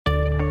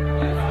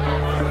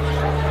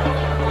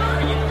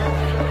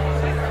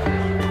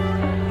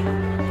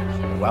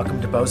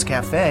welcome to Beau's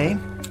Cafe.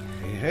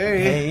 Hey.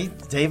 Hey,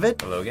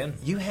 David. Hello again.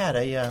 You had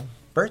a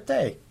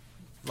birthday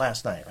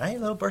last night, right? A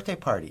little birthday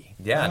party.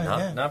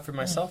 Yeah, not for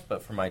myself,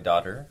 but for my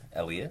daughter,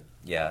 Elliot.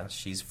 Yeah,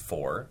 she's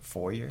 4.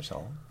 4 years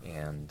old.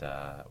 And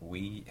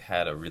we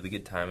had a really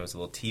good time. It was a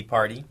little tea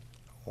party.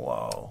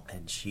 Whoa.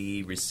 And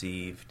she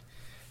received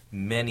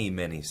many,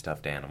 many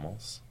stuffed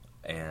animals.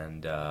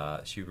 And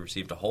she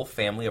received a whole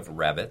family of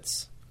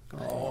rabbits.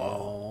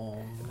 Oh.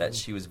 That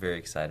she was very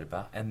excited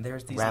about. And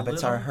there's these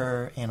Rabbits are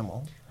her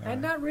animal.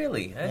 And not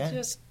really.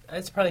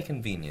 It's probably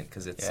convenient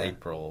because it's Yeah.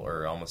 April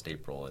or almost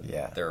April, and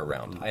Yeah. they're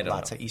around. I don't know.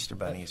 Lots of Easter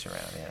bunnies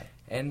around, yeah.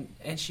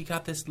 And she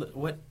got this.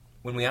 When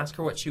we asked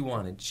her what she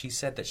wanted, she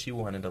said that she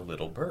wanted a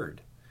little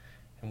bird.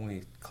 And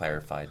we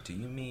clarified, do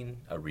you mean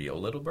a real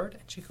little bird?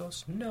 And she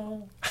goes,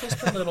 no,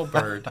 just a little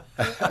bird.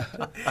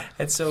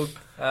 And so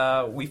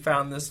we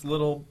found this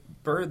little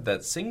bird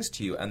that sings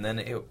to you, and then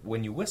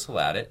when you whistle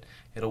at it,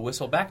 it'll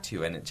whistle back to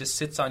you, and it just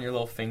sits on your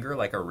little finger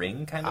like a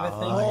ring kind of a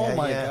thing. Oh,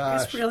 my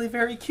gosh. It's really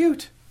very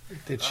cute.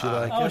 Did she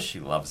like Oh, it? she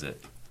loves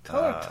it.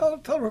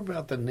 Tell her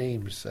about the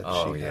names that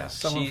she has.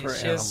 Some of her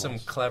She animals. has some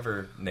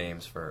clever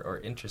names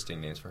or interesting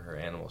names for her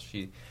animals.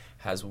 She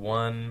has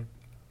one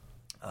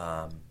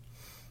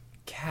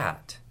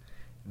cat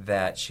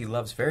that she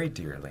loves very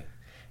dearly,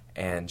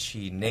 and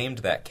she named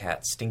that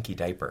cat Stinky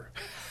Diaper.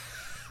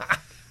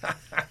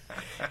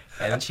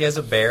 And then she has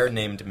a bear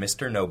named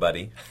Mr.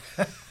 Nobody.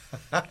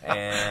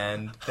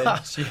 And then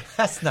she...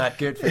 That's not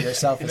good for your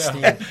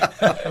self-esteem,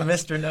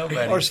 Mr.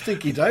 Nobody. Or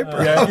Stinky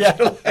Diaper.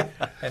 Yeah.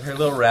 And her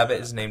little rabbit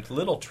is named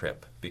Little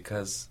Trip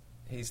because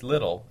he's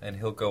little and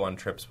he'll go on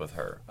trips with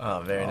her.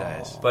 Oh, very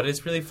nice. But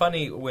it's really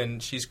funny when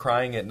she's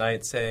crying at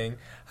night saying,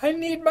 I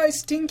need my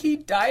stinky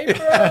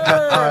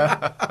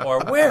diaper!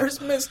 Or, where's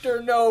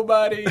Mr.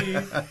 Nobody?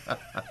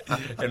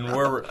 And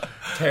we're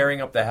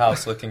tearing up the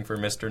house looking for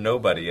Mr.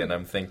 Nobody, and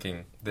I'm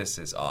thinking, this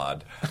is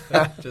odd.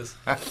 This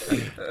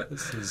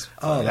is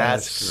Oh,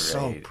 That's that's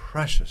so great.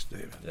 precious,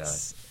 David. yeah.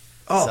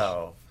 Oh.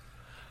 So,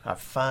 a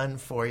fun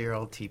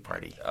 4-year-old tea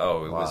party.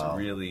 Oh, it was Wow.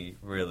 really,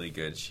 really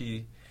good.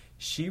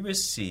 She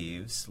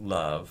receives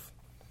love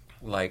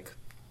like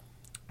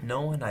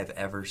no one I've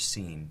ever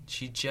seen.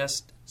 She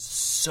just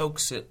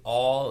soaks it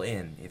all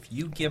in. If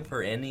you give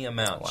her any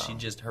amount, Wow.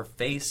 her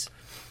face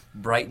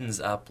brightens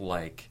up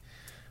like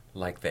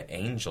the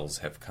angels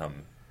have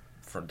come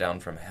down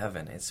from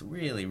heaven. It's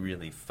really,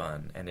 really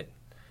fun, and I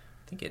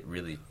think it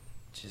really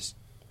just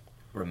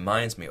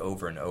reminds me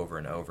over and over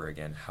and over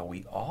again how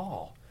we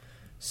all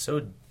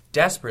so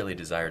desperately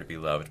desire to be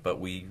loved, but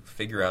we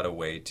figure out a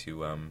way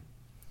to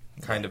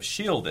kind of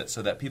shield it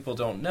so that people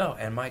don't know.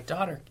 And my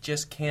daughter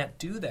just can't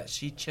do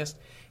that.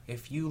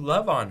 If you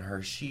love on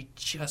her, she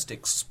just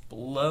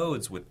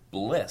explodes with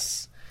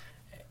bliss,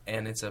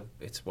 and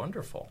it's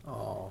wonderful.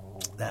 Oh.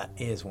 That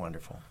is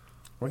wonderful.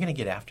 We're going to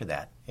get after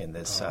that in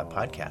this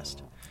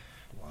podcast.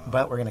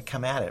 But we're going to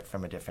come at it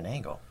from a different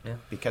angle. Yeah.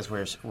 Because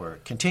we're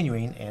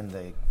continuing in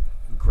the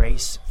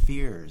Grace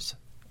Fears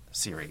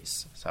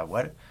series. So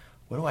what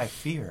do I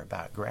fear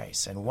about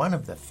grace? And one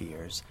of the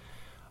fears,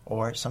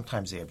 or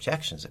sometimes the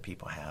objections that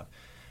people have,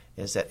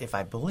 is that if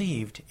I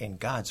believed in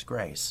God's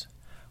grace,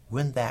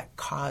 wouldn't that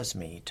cause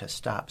me to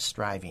stop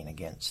striving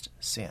against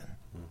sin?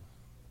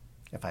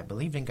 If I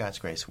believed in God's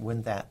grace,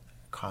 wouldn't that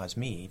cause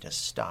me to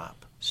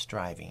stop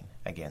striving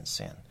against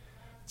sin?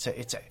 So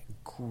it's a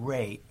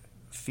great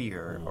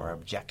fear or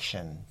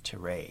objection to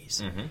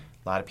raise. Mm-hmm.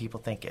 A lot of people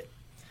think it.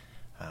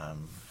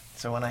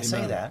 So when I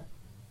say that,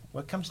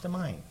 what comes to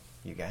mind,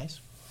 you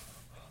guys?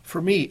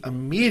 For me,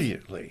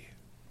 immediately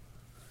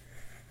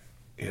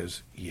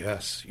is,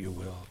 yes, you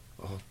will.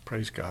 Oh,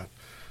 praise God.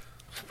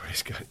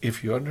 Praise God.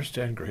 If you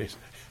understand grace,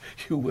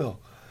 you will.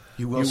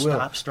 You will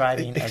stop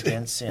striving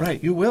against sin.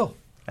 Right, you will.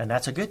 And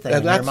that's a good thing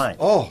And in your mind.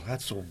 Oh,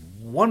 that's a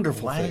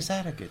wonderful Why thing. is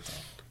that a good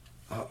thing?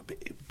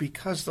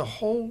 Because the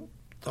whole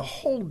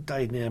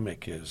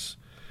dynamic is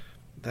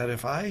that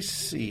if I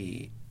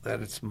see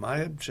that it's my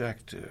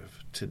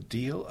objective to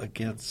deal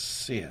against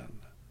sin,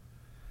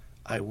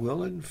 I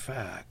will in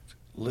fact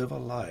live a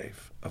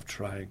life of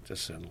trying to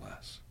sin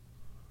less.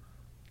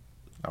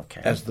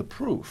 Okay. As the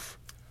proof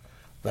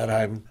that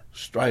I'm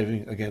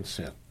striving against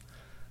sin.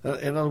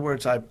 In other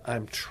words,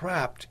 I'm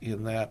trapped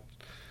in that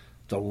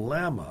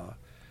dilemma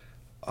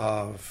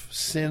of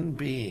sin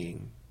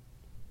being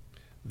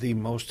the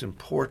most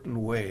important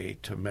way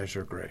to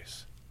measure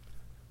grace.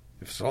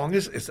 If And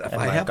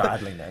my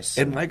godliness.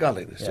 And my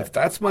godliness. Yeah. If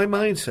that's my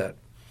mindset.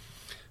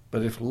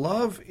 But if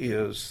love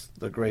is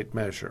the great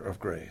measure of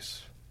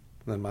grace,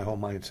 then my whole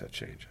mindset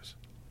changes.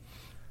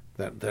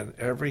 Then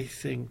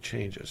everything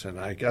changes, and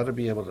I got to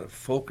be able to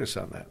focus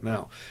on that.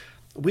 Now,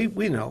 we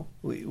know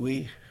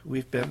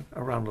we've been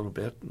around a little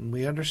bit, and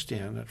we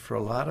understand that for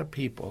a lot of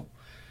people,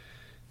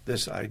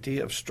 this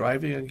idea of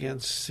striving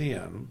against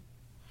sin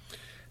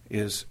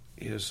is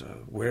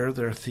where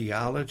their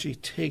theology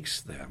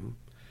takes them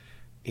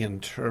in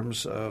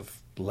terms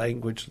of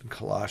language in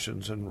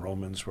Colossians and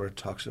Romans, where it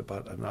talks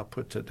about, "I'm not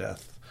put to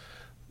death."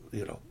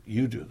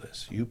 You do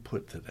this. You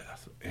put to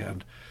death,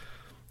 and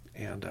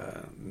And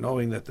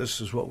knowing that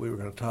this is what we were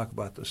going to talk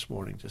about this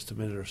morning, just a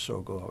minute or so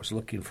ago, I was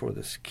looking for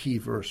this key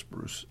verse,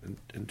 Bruce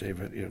and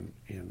David,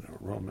 in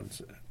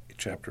Romans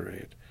chapter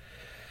 8.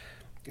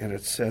 And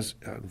it says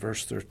in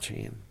verse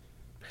 13,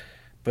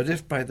 "But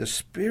if by the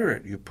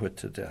Spirit you put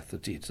to death the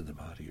deeds of the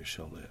body, you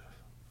shall live."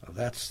 Now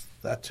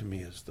that to me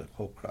is the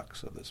whole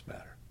crux of this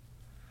matter.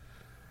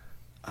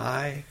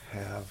 I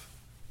have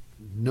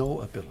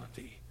no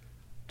ability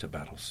to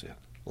battle sin,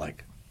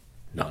 like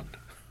none.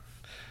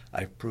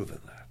 I've proven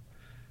that.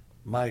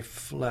 My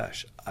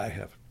flesh, I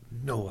have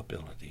no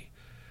ability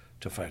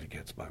to fight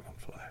against my own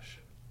flesh.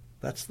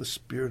 That's the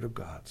Spirit of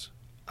God's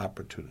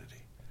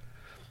opportunity.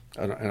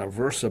 And a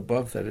verse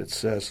above that, it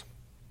says,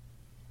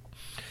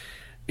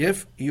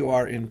 "If you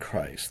are in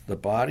Christ, the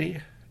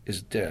body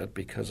is dead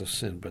because of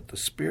sin, but the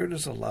Spirit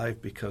is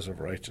alive because of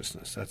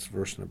righteousness." That's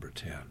verse number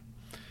 10.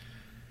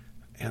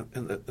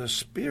 And the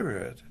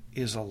Spirit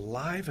is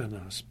alive in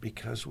us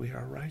because we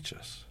are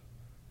righteous.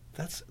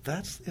 That's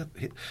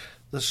it.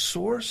 The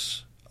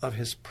source of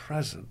his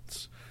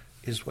presence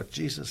is what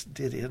Jesus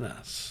did in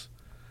us.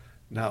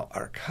 Now,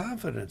 our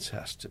confidence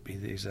has to be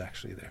that he's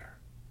actually there.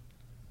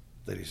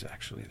 That he's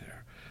actually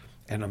there.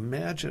 And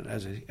imagine,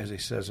 as he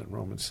says in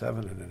Romans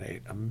 7 and in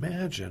 8,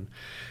 imagine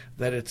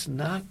that it's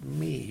not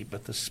me,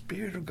 but the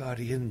Spirit of God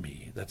in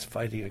me that's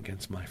fighting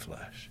against my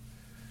flesh.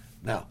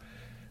 Now,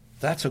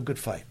 that's a good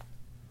fight.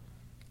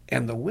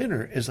 And the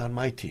winner is on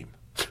my team.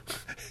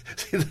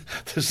 See,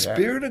 the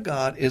Spirit of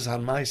God is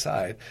on my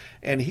side,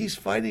 and he's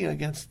fighting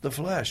against the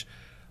flesh.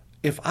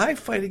 If I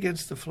fight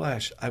against the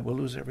flesh, I will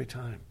lose every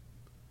time,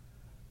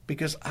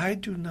 because I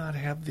do not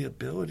have the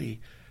ability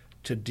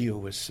to deal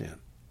with sin.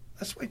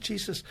 That's why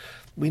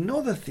we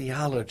know the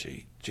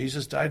theology.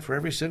 Jesus died for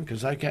every sin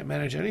because I can't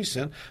manage any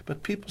sin,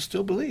 but people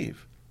still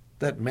believe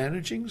that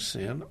managing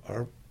sin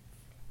or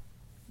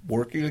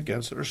working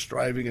against it or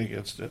striving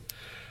against it.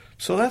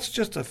 So that's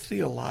just a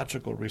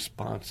theological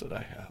response that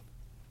I have.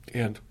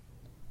 And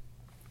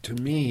to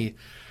me,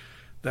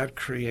 that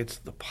creates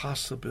the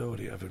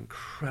possibility of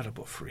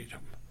incredible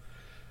freedom.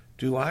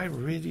 Do I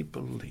really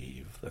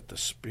believe that the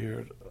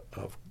Spirit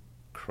of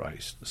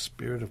Christ, the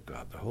Spirit of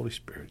God, the Holy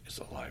Spirit, is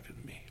alive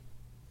in me?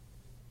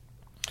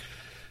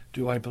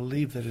 Do I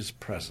believe that his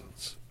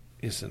presence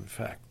is in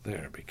fact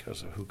there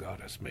because of who God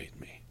has made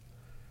me?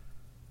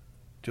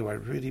 Do I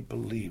really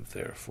believe,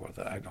 therefore,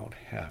 that I don't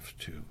have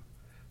to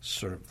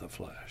serve the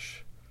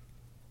flesh?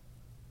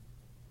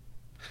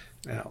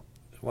 Now,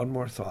 one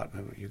more thought,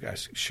 and you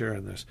guys share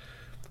in this.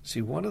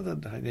 See, one of the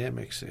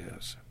dynamics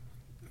is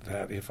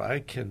that if I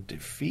can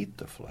defeat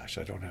the flesh,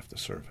 I don't have to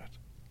serve it.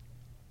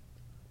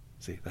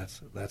 See,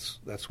 that's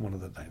one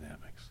of the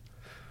dynamics.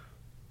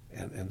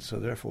 And so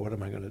therefore, what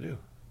am I going to do?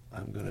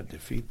 I'm going to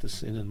defeat the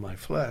sin in my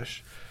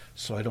flesh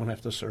so I don't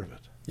have to serve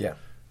it. Yeah.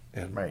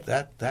 And right.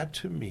 that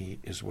to me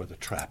is where the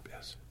trap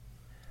is.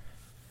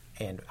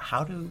 And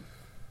how do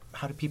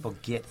people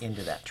get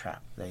into that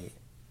trap?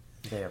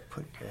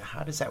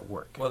 How does that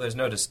work? Well, there's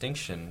no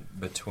distinction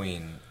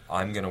between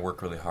I'm going to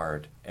work really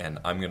hard and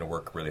I'm going to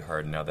work really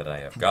hard now that I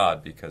have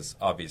God, because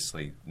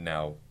obviously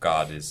now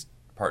God is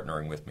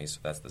partnering with me, so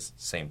that's the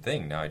same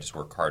thing. Now I just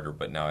work harder,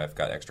 but now I've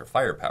got extra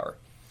firepower.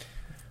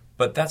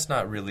 But that's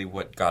not really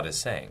what God is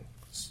saying.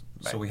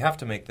 So we have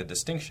to make the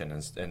distinction,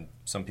 and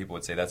some people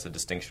would say that's a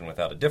distinction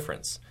without a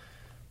difference.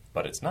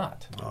 But it's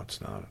not. No, it's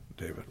not,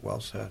 David.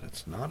 Well said.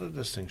 It's not a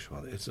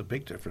distinction. It's a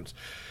big difference.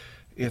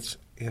 It's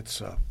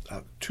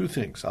two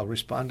things. I'll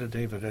respond to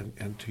David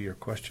and to your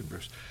question,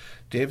 Bruce.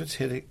 David's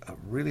hitting a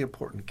really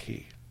important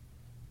key.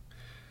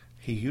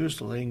 He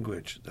used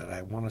language that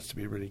I want us to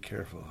be really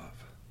careful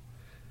of.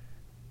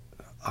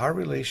 Our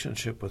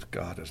relationship with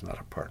God is not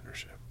a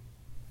partnership.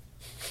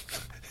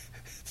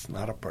 It's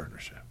not a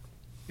partnership.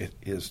 It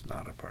is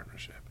not a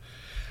partnership.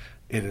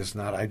 It is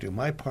not, I do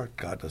my part,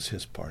 God does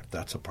his part.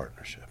 That's a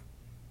partnership.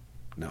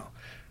 No.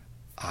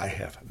 I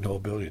have no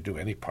ability to do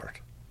any part.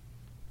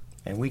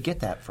 And we get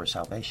that for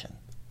salvation.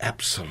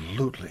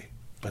 Absolutely.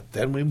 But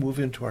then we move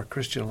into our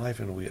Christian life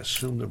and we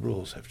assume the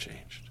rules have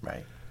changed.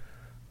 Right.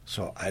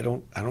 So I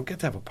don't get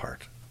to have a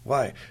part.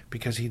 Why?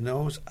 Because he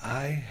knows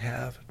I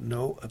have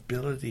no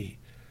ability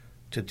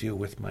to deal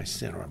with my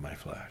sin or my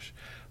flesh.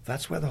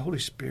 That's why the Holy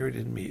Spirit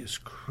in me is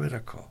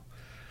critical.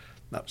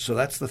 Now, so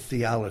that's the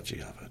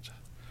theology of it.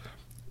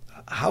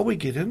 How we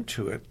get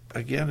into it,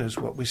 again, is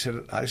what I said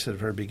at the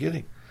very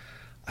beginning.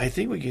 I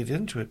think we get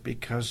into it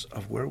because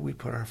of where we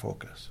put our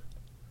focus.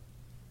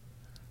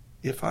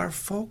 If our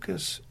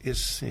focus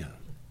is sin,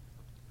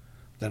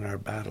 then our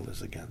battle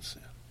is against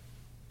sin.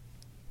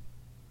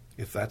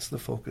 If that's the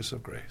focus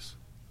of grace.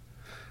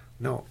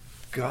 No,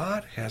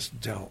 God has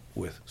dealt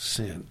with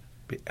sin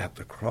at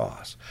the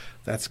cross.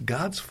 That's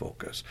God's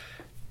focus.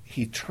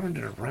 He turned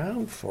it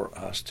around for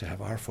us to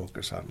have our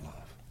focus on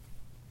love.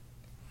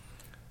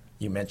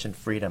 You mentioned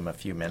freedom a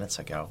few minutes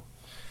ago,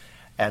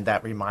 and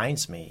that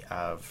reminds me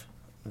of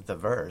the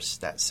verse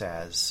that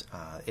says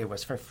it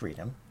was for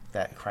freedom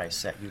that Christ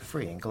set you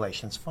free in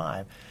Galatians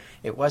 5.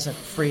 It wasn't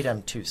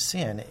freedom to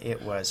sin,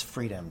 it was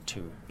freedom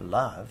to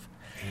love.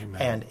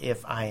 Amen. And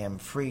if I am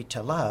free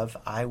to love,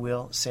 I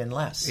will sin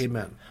less.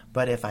 Amen.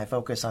 But if I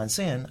focus on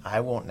sin,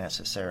 I won't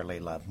necessarily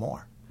love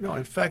more. No,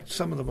 in fact,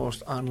 some of the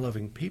most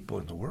unloving people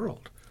in the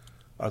world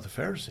are the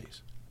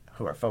Pharisees.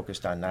 Who are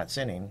focused on not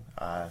sinning,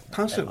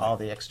 Constantly. and all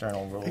the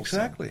external rules.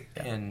 Exactly.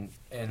 And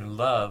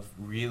love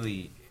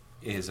really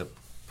is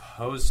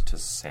opposed to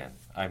sin.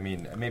 I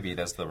mean, maybe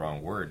that's the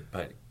wrong word,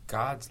 but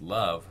God's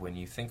love, when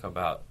you think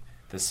about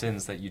the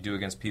sins that you do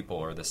against people,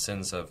 or the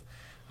sins of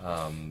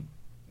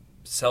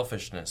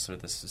selfishness, or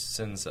the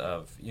sins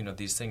of,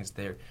 these things,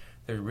 they're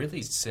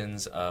really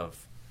sins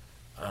of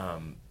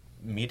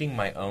meeting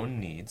my own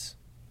needs,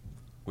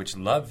 which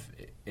love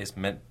is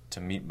meant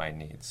to meet my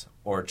needs,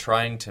 or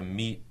trying to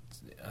meet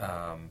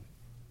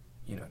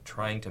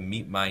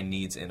my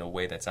needs in a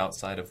way that's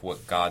outside of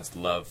what God's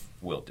love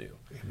will do.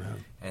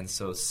 Amen. And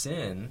so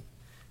sin,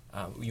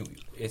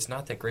 it's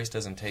not that grace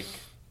doesn't take,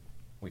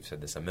 we've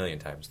said this a million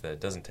times, that it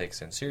doesn't take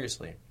sin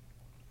seriously,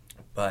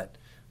 but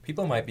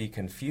people might be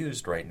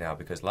confused right now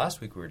because last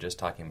week we were just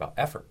talking about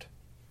effort.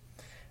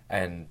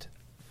 And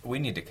we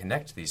need to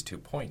connect these 2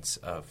 points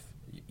of,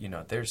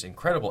 there's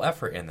incredible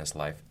effort in this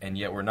life, and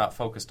yet we're not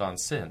focused on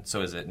sin.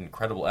 So is it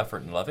incredible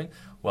effort in loving?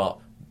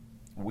 Well,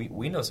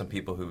 we know some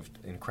people who've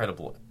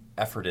incredible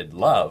efforted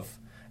love,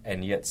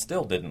 and yet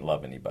still didn't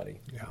love anybody.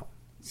 Yeah.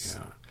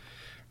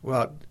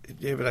 Well,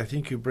 David, I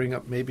think you bring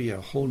up maybe a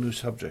whole new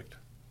subject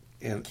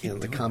in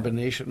the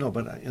combination. No,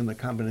 but in the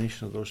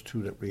combination of those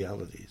two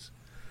realities.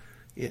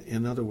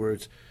 In other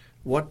words,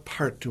 what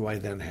part do I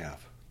then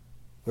have?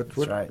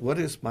 What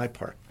is my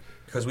part?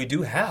 Because we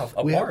do have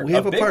a part. We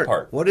have a big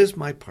part. What is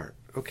my part?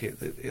 Okay,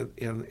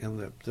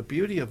 and the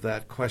beauty of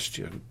that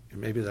question, and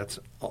maybe that's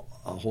a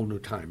whole new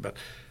time, but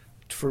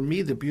for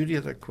me, the beauty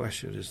of that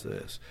question is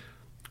this.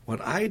 What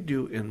I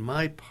do in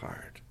my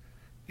part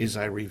is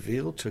I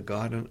reveal to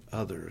God and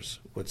others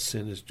what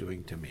sin is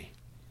doing to me.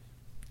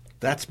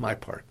 That's my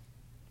part.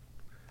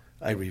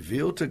 I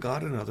reveal to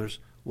God and others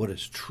what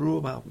is true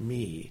about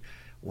me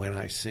when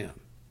I sin,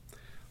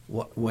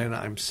 when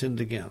I'm sinned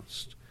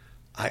against.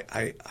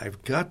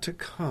 I've got to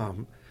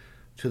come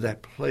to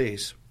that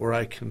place where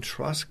I can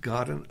trust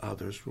God and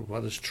others with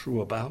what is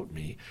true about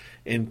me,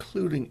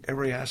 including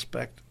every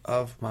aspect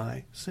of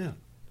my sin.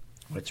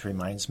 Which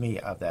reminds me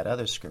of that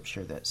other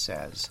scripture that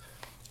says,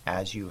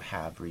 as you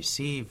have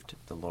received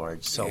the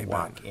Lord, so Amen.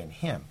 walk in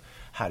him.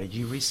 How did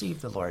you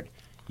receive the Lord?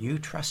 You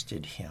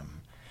trusted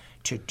him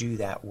to do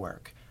that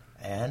work.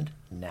 And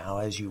now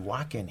as you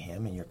walk in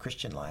him in your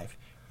Christian life,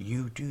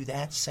 you do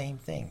that same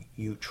thing.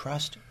 You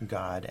trust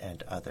God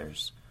and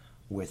others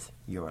with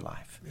your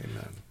life.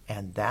 Amen.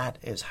 And that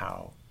is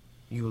how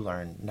you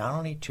learn not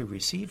only to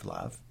receive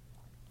love,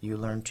 you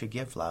learn to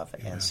give love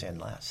Amen. and sin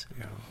less.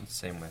 Yeah.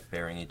 Same with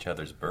bearing each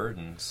other's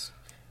burdens.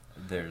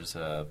 There's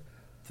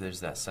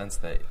that sense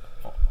that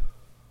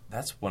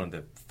that's one of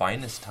the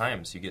finest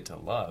times you get to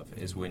love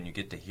is when you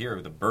get to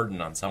hear the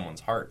burden on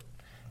someone's heart,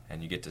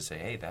 and you get to say,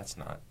 "Hey, that's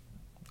not."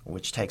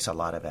 Which takes a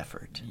lot of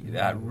effort.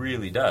 That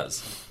really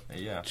does.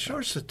 Yeah. Sure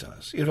it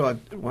does.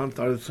 One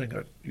other thing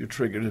that you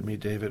triggered in me,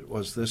 David,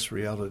 was this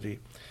reality.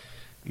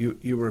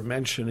 You were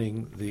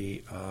mentioning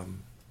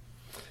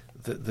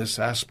this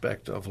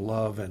aspect of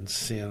love and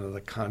sin, or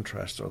the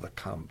contrast, or the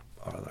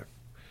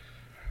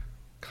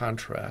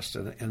contrast,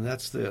 and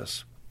that's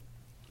this.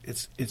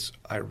 It's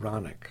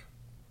ironic,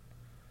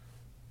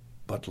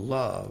 but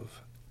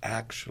love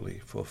actually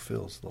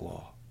fulfills the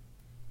law.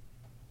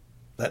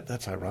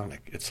 That's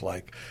ironic. It's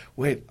like,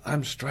 wait,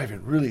 I'm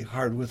striving really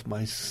hard with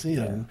my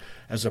sin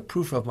as a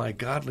proof of my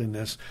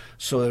godliness,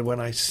 so that when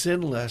I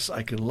sin less,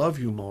 I can love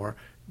you more.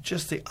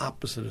 Just the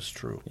opposite is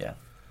true. Yeah.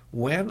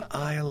 When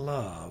I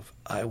love,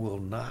 I will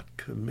not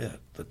commit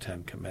the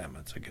 10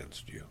 Commandments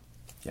against you.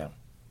 Yeah.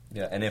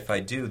 Yeah, and if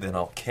I do, then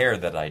I'll care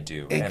that I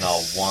do, and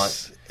I'll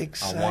want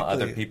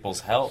other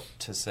people's help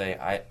to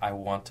say, I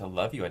want to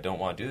love you. I don't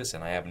want to do this,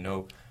 and I have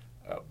no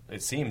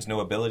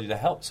ability to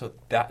help. So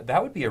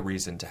that would be a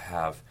reason to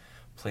have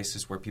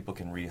places where people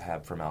can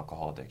rehab from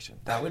alcohol addiction.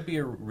 That would be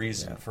a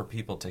reason for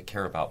people to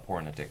care about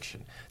porn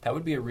addiction. That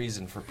would be a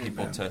reason for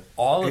people to,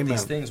 all of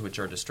these things which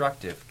are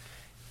destructive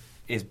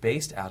is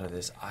based out of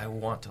this, I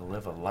want to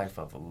live a life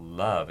of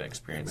love and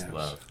experience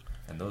love.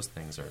 And those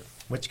things are...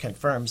 Which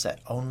confirms that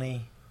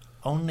only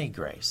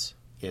grace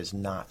is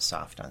not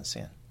soft on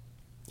sin.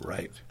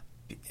 Right.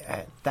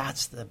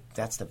 That's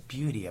the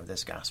beauty of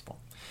this gospel.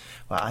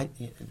 Well,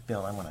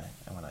 Bill, I want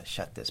to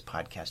shut this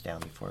podcast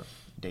down before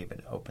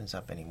David opens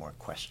up any more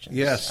questions.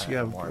 Yes,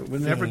 we'll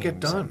never get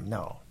done.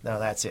 No,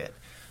 that's it.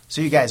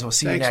 So you guys, we'll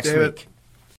see you next David. week.